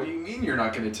 whoa, what do you mean you're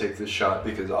not going to take this shot?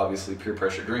 Because obviously peer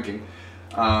pressure drinking.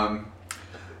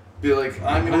 Be like,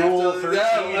 I'm going to have to,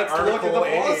 let's look at the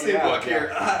policy book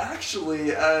here.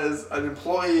 Actually, as an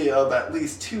employee of at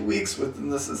least 2 weeks within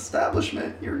this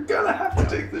establishment, you're going to have to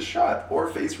take this shot or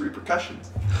face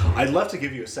repercussions. I'd love to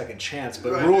give you a second chance,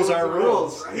 but rules are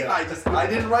rules. Right? Yeah. I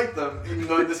didn't write them, even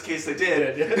though in this case I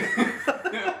did.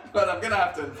 But I'm going to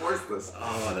have to enforce this.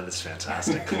 Oh, that is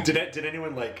fantastic. Did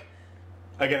anyone like...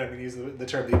 Again, I'm going to use the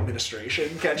term the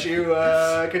administration. Catch you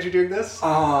doing this?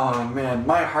 Oh, man.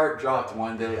 My heart dropped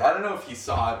one day. I don't know if he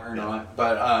saw it or not,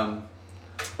 but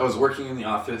I was working in the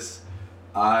office.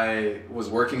 I was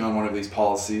working on one of these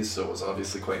policies, so it was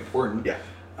obviously quite important. Yeah.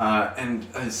 And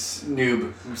as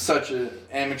noob, such an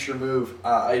amateur move,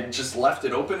 I just left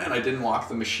it open and I didn't lock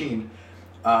the machine.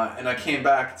 And I came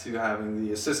back to having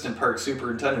the assistant park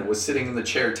superintendent was sitting in the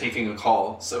chair taking a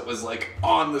call. So it was like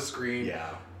on the screen. Yeah.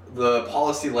 The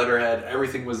policy letterhead,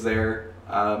 everything was there.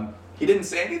 He didn't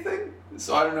say anything,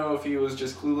 so I don't know if he was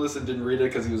just clueless and didn't read it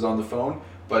because he was on the phone.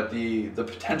 But the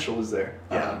potential was there.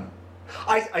 Yeah.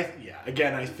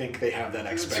 Again, I think they have that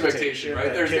expectation, right?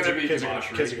 that There's kids gonna are- be kids are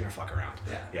debauchery. kids are gonna fuck around.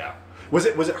 Yeah. Was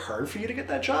it hard for you to get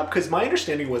that job? Because my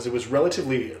understanding was it was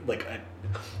relatively like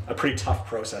a pretty tough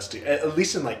process to, at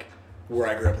least in like where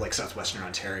I grew up, like southwestern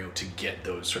Ontario, to get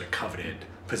those sort of coveted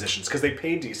positions because they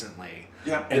paid decently.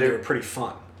 Yeah, and they were pretty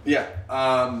fun. Yeah.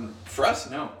 For us,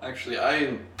 no. Actually,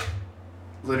 I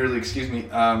literally, excuse me,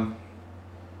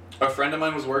 a friend of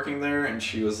mine was working there and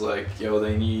she was like, yo,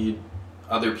 they need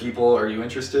other people. Are you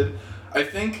interested? I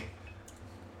think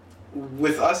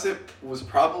with us, it was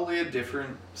probably a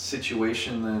different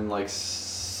situation than like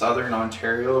southern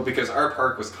Ontario because our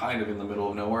park was kind of in the middle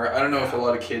of nowhere. I don't know if a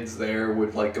lot of kids there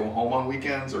would like go home on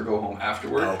weekends or go home after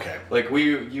work. Oh, okay. Like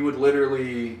you would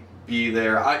literally be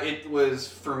there. It was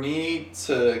for me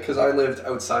to, because I lived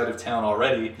outside of town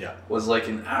already. Yeah. Was like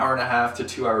an hour and a half to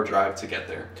 2 hour drive to get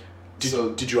there.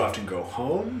 Did you often go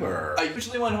home or? I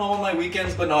usually went home on my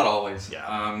weekends, but not always.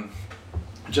 Yeah.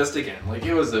 Just again, like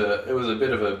it was a bit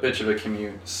of a bitch of a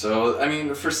commute. So I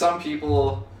mean, for some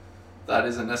people, that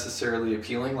isn't necessarily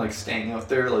appealing. Like staying out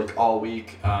there like all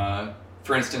week.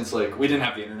 For instance, like we didn't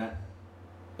have the internet.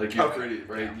 Like you're pretty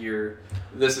right.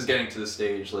 This is getting to the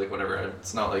stage like whatever.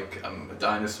 It's not like I'm a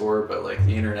dinosaur, but like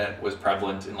the internet was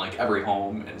prevalent in like every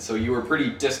home, and so you were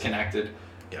pretty disconnected.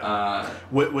 Yeah.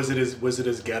 Was it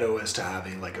as ghetto as to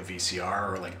having like a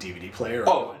VCR or like DVD player?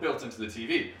 Oh, built into the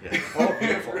TV. Yeah. Oh,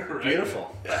 beautiful. Right.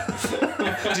 Beautiful.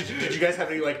 Yeah. did you guys have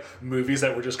any like movies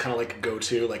that were just kind of like go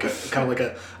to like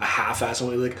a half-ass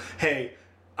one? Like, hey,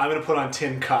 I'm gonna put on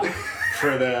Tin Cup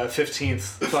for the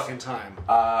 15th fucking time.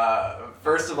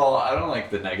 First of all, I don't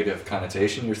like the negative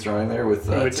connotation you're throwing there with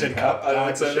Tin Cup. I don't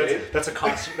like the shade. That's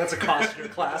a costume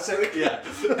classic. Yeah.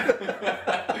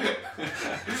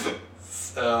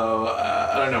 So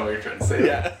I don't know what you're trying to say.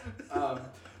 Yeah.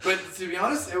 But to be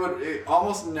honest, it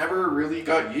almost never really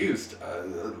got used.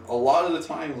 A lot of the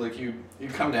time, like you'd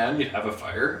come down, you'd have a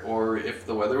fire, or if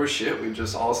the weather was shit, we'd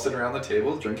just all sit around the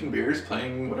table drinking beers,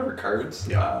 playing whatever cards.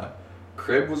 Yeah.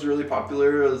 Crib was really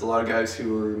popular. There's a lot of guys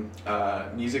who were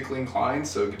musically inclined,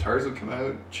 so guitars would come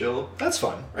out, chill. That's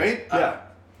fun. Right? Yeah.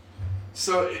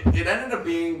 So it ended up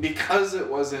being, because it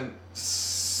wasn't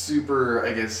super,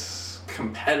 I guess,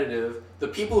 competitive, the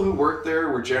people who worked there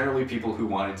were generally people who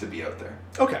wanted to be out there.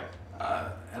 Okay.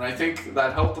 And I think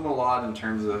that helped them a lot in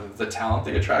terms of the talent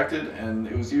they attracted, and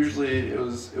it was usually, it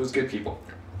was good people.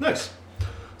 Nice.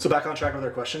 So back on track with our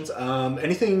questions.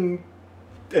 Anytime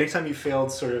you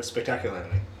failed sort of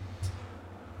spectacularly?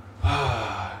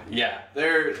 Yeah,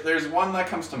 there's one that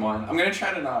comes to mind. I'm gonna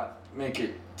try to not make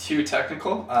it too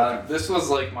technical. This was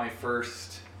like my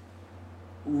first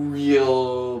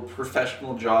real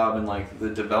professional job in like the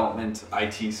development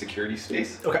IT security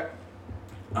space. Okay.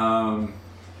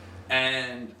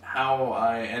 And how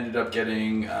I ended up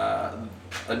getting a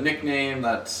nickname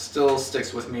that still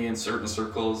sticks with me in certain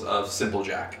circles of Simple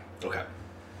Jack. Okay.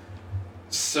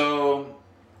 So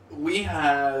we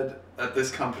had at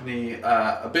this company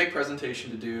a big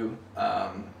presentation to do.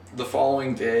 The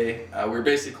following day, we were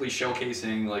basically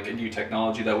showcasing like a new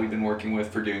technology that we've been working with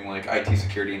for doing like IT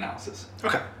security analysis.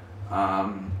 Okay.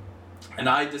 And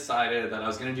I decided that I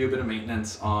was going to do a bit of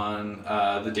maintenance on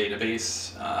the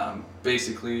database.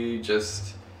 Basically,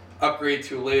 just upgrade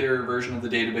to a later version of the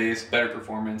database, better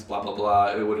performance, blah blah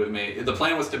blah. It would have made the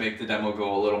plan was to make the demo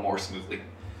go a little more smoothly.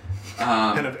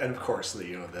 And of course,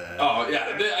 the. Oh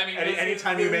yeah, I mean,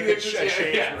 anytime you make a change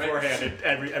beforehand,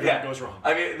 everything goes wrong.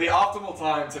 I mean, the optimal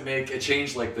time to make a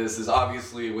change like this is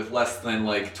obviously with less than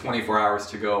like 24 hours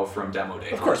to go from demo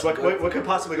day. Of course, what could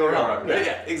possibly go wrong?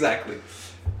 Yeah, exactly.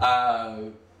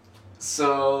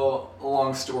 So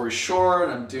long story short,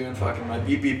 I'm doing fucking my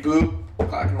beep beep boop,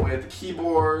 clacking away at the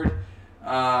keyboard.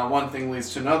 One thing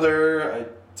leads to another. I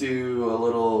do a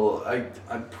little.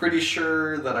 I'm pretty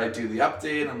sure that I do the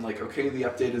update. I'm like, okay, the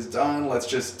update is done. Let's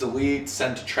just delete,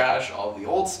 send to trash all the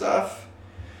old stuff.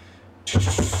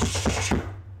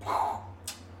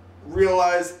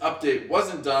 Realized update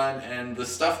wasn't done, and the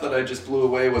stuff that I just blew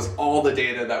away was all the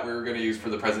data that we were going to use for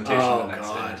the presentation the next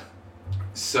day.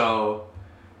 So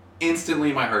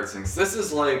instantly my heart sinks. This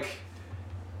is like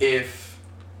if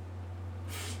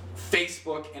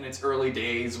Facebook in its early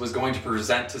days was going to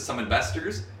present to some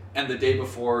investors, and the day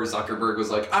before Zuckerberg was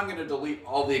like, I'm going to delete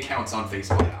all the accounts on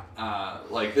Facebook.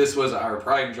 Like this was our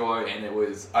pride and joy, and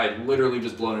I literally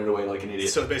just blown it away like an idiot.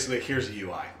 So basically, here's a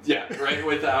UI. Yeah, right,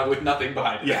 with nothing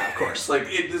behind it. Yeah, of course. Like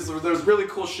there's really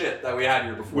cool shit that we had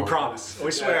here before. We promise.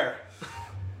 We swear.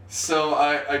 So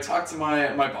I talked to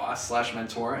my boss /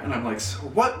 mentor, and I'm like, so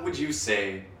what would you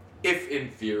say if, in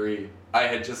theory, I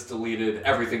had just deleted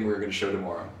everything we were going to show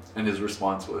tomorrow? And his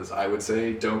response was, I would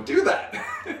say, don't do that.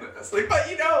 I was like, but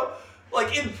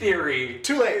like in theory,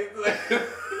 Too late.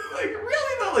 Like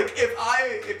really though, like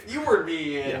if you were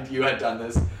me and you had done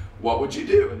this, what would you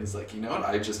do? And he's like, you know what?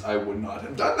 I would not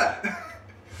have done that.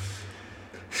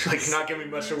 Like you're not giving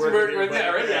me much to work Right with.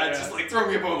 there, right? Yeah, just like throw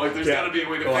me a bone. Like there's got to be a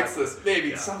way to fix this.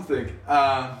 Maybe something.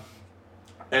 And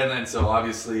then so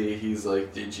obviously he's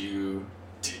like, did you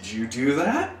do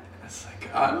that? It's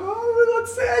like,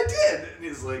 let's say I did. And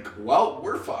he's like, well,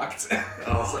 we're fucked.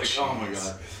 I was like, oh my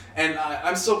god. And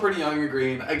I'm still pretty young and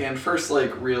green. Again, first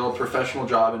like real professional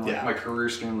job in like my career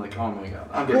stream. Like, oh my god,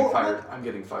 I'm getting fired. I'm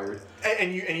getting fired.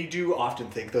 And you do often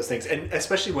think those things, and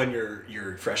especially when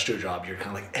you're fresh to a job, you're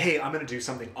kind of like, hey, I'm gonna do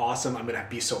something awesome. I'm gonna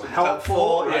be so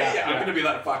helpful. Right? Yeah, I'm gonna be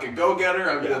that fucking go-getter.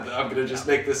 I'm gonna just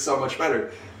make this so much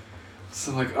better.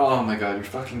 So I'm like, oh my god, you're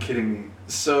fucking kidding me.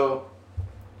 So,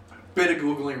 bit of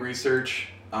Googling research.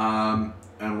 And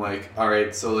I'm like, all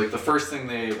right. So like the first thing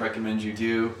they recommend you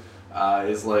do.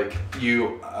 Is like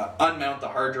you unmount the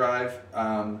hard drive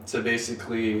to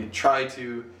basically try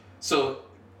to. So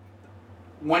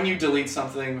when you delete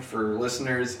something, for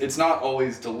listeners, it's not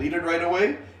always deleted right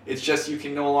away. It's just you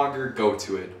can no longer go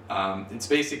to it. It's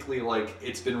basically like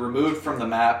it's been removed from the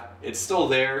map. It's still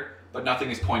there, but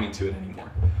nothing is pointing to it anymore.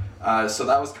 So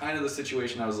that was kind of the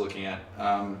situation I was looking at.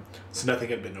 So nothing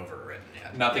had been overwritten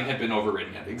yet. Nothing had been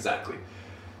overwritten yet, exactly.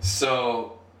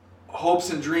 So. Hopes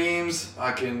and dreams,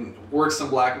 I can work some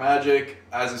black magic,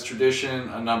 as is tradition,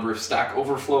 a number of Stack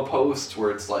Overflow posts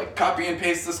where it's like, copy and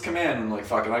paste this command, and I'm like,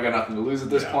 fuck it, I got nothing to lose at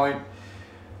this point.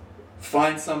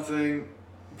 Find something,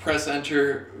 press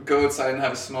enter, go outside and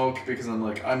have a smoke, because I'm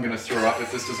like, I'm gonna throw up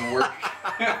if this doesn't work.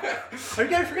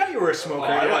 I forgot you were a smoker.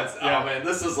 Oh man,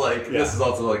 this is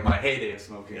also like my heyday of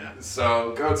smoking. Yeah.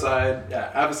 So go outside,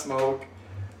 have a smoke,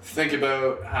 think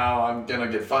about how I'm gonna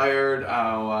get fired,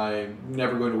 how I'm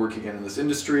never going to work again in this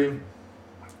industry,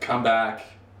 come back,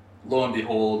 lo and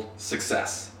behold,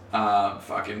 success.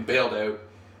 Fucking bailed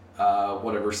out,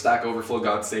 whatever, Stack Overflow,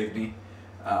 God saved me.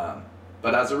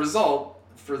 But as a result,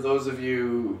 for those of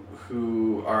you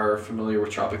who are familiar with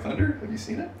Tropic Thunder, have you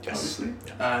seen it? Yes. Obviously.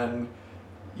 And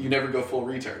you never go full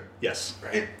retard. Yes.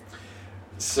 Right?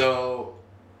 So,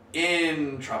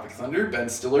 in Tropic Thunder, Ben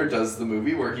Stiller does the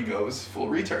movie where he goes full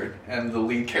retard, and the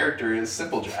lead character is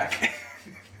Simple Jack.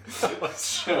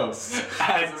 So,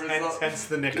 hence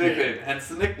the nickname. Hence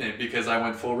the nickname, because I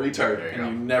went full retard, and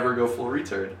you never go full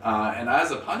retard. And as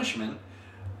a punishment,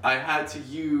 I had to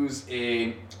use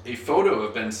a photo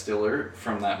of Ben Stiller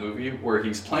from that movie where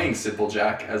he's playing Simple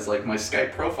Jack as like my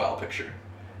Skype profile picture.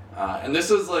 And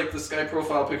this is like the Skype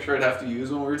profile picture I'd have to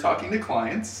use when we were talking to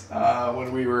clients,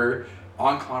 when we were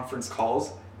on conference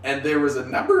calls. And there was a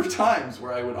number of times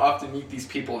where I would often meet these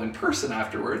people in person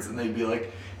afterwards, and they'd be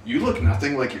like, "You look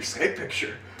nothing like your Skype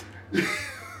picture."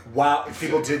 Wow,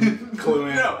 people didn't clue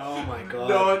in. No. Oh my god.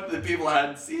 No, the people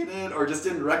hadn't seen it or just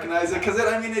didn't recognize it, because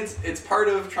it's part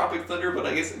of Tropic Thunder, but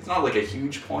I guess it's not like a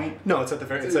huge point. No, it's at the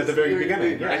very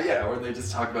beginning. Right? Yeah, where they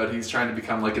just talk about he's trying to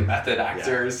become like a method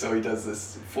actor, so he does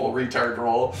this full retard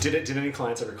role. Did any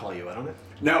clients ever call you out on it?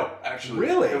 No, actually.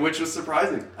 Really? Which was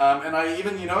surprising. And I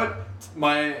even, you know what?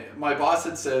 My boss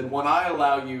had said, when I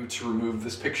allow you to remove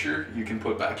this picture, you can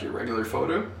put back your regular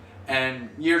photo. And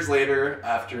years later,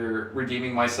 after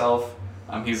redeeming myself,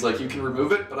 he's like, you can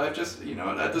remove it, but I've just,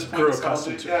 at this point, grew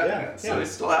accustomed to it. Yeah. So I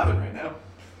still have it right now.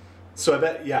 So I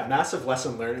bet, massive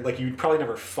lesson learned. Like, you probably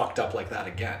never fucked up like that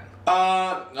again.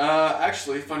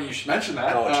 Actually, funny you should mention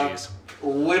that. Oh, jeez.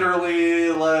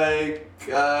 Literally, like,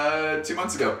 2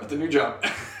 months ago at the new job.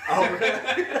 Oh, really?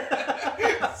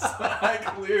 So I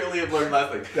clearly have learned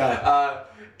nothing. Yeah.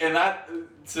 And that,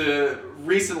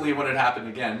 recently when it happened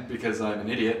again, because I'm an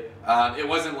idiot, it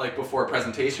wasn't like before a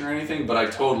presentation or anything, but I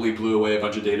totally blew away a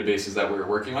bunch of databases that we were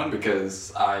working on,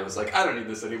 because I was like, I don't need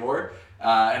this anymore.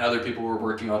 And other people were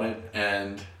working on it,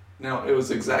 and no, it was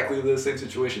exactly the same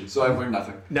situation. So I've learned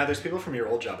nothing. Now there's people from your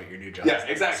old job at your new job. Yeah,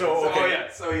 exactly.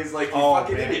 So he's like, you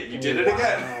fucking idiot, you did it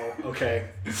again. Okay.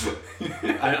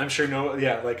 I'm sure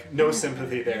no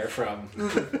sympathy there from...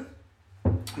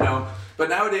 No. But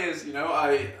nowadays,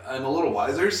 I'm a little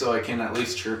wiser, so I can at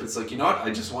least chirp. It's like, you know what? I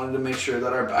just wanted to make sure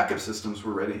that our backup systems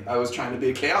were ready. I was trying to be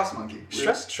a chaos monkey.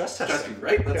 Stress testing.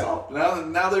 Right? That's Yeah. all.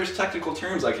 Now there's technical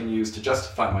terms I can use to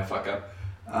justify my fuck up.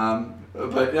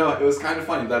 But it was kind of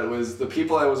funny that it was the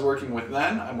people I was working with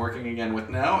then, I'm working again with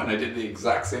now, and I did the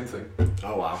exact same thing.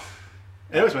 Oh, wow.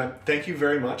 Anyways, man, thank you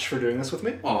very much for doing this with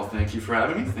me. Well, thank you for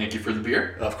having me. Thank you for the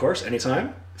beer. Of course,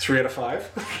 anytime. 3 out of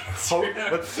 5. Give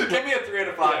me a 3 out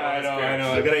of 5. Yeah, I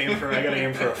know. I gotta aim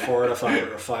for a 4 out of 5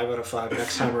 or a 5 out of 5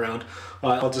 next time around.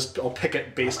 I'll pick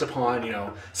it based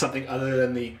upon something other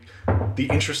than the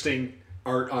interesting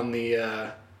art on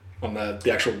the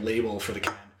actual label for the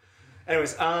can.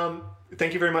 Anyways,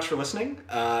 thank you very much for listening.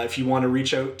 If you want to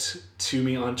reach out to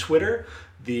me on Twitter,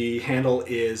 the handle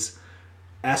is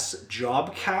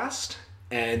sjobcast.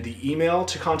 And the email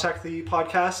to contact the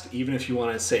podcast, even if you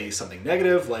want to say something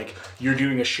negative, like you're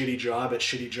doing a shitty job at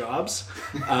shitty jobs,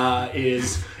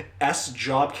 is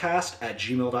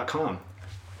sjobcast@gmail.com.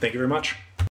 Thank you very much.